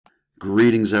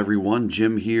Greetings, everyone.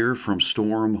 Jim here from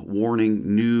Storm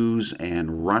Warning News.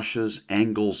 And Russia's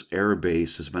Engels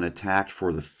Airbase has been attacked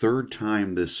for the third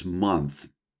time this month.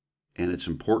 And it's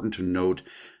important to note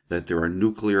that there are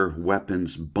nuclear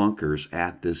weapons bunkers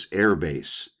at this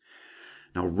airbase.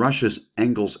 Now, Russia's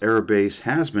Engels Airbase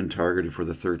has been targeted for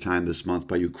the third time this month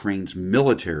by Ukraine's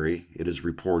military, it is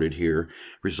reported here,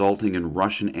 resulting in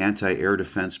Russian anti-air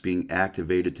defense being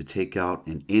activated to take out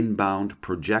an inbound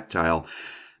projectile.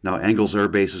 Now, Engels Air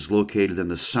Base is located in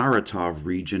the Saratov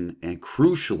region and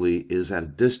crucially is at a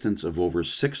distance of over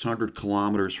 600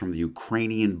 kilometers from the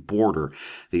Ukrainian border.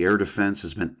 The air defense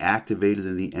has been activated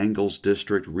in the Engels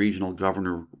district. Regional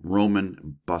Governor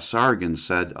Roman Busargin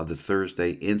said of the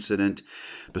Thursday incident.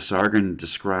 Busargin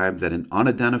described that an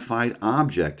unidentified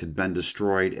object had been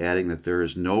destroyed, adding that there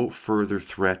is no further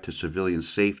threat to civilian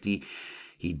safety.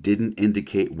 He didn't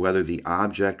indicate whether the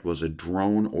object was a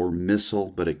drone or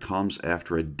missile, but it comes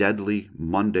after a deadly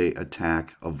Monday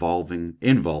attack involving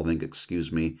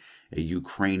a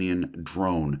Ukrainian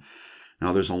drone.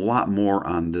 Now, there's a lot more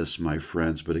on this, my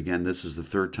friends, but again, this is the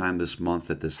third time this month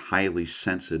that this highly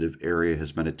sensitive area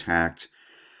has been attacked,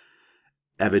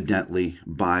 evidently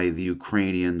by the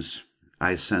Ukrainians.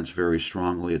 I sense very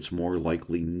strongly it's more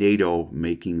likely NATO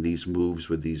making these moves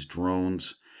with these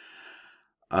drones.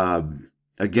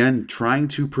 Again, trying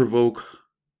to provoke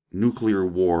nuclear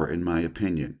war, in my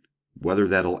opinion. Whether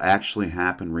that'll actually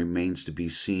happen remains to be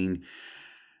seen.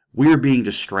 We are being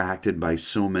distracted by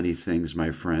so many things, my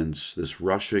friends. This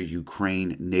Russia,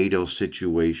 Ukraine, NATO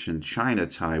situation, China,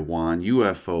 Taiwan,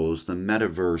 UFOs, the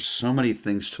metaverse, so many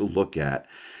things to look at.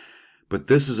 But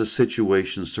this is a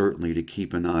situation certainly to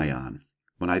keep an eye on.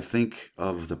 When I think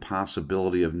of the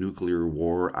possibility of nuclear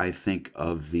war, I think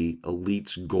of the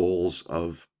elite's goals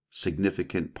of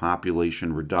significant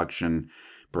population reduction,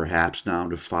 perhaps down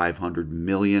to 500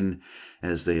 million,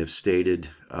 as they have stated.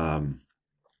 And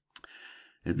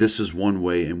this is one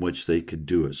way in which they could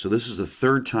do it. So this is the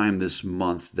third time this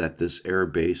month that this air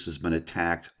base has been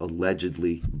attacked,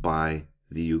 allegedly by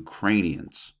the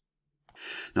Ukrainians.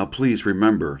 Now, please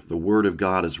remember, the Word of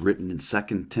God is written in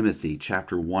 2 Timothy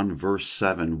chapter 1, verse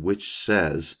 7, which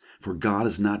says, "For God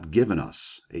has not given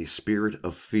us a spirit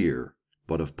of fear,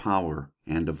 but of power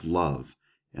and of love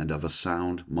and of a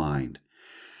sound mind."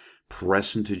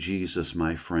 Press into Jesus,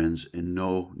 my friends, and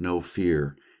know no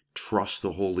fear. Trust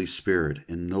the Holy Spirit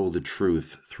and know the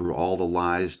truth through all the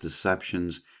lies,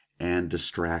 deceptions, and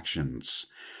distractions.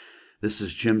 This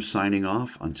is Jim signing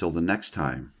off. Until the next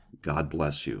time, God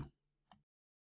bless you.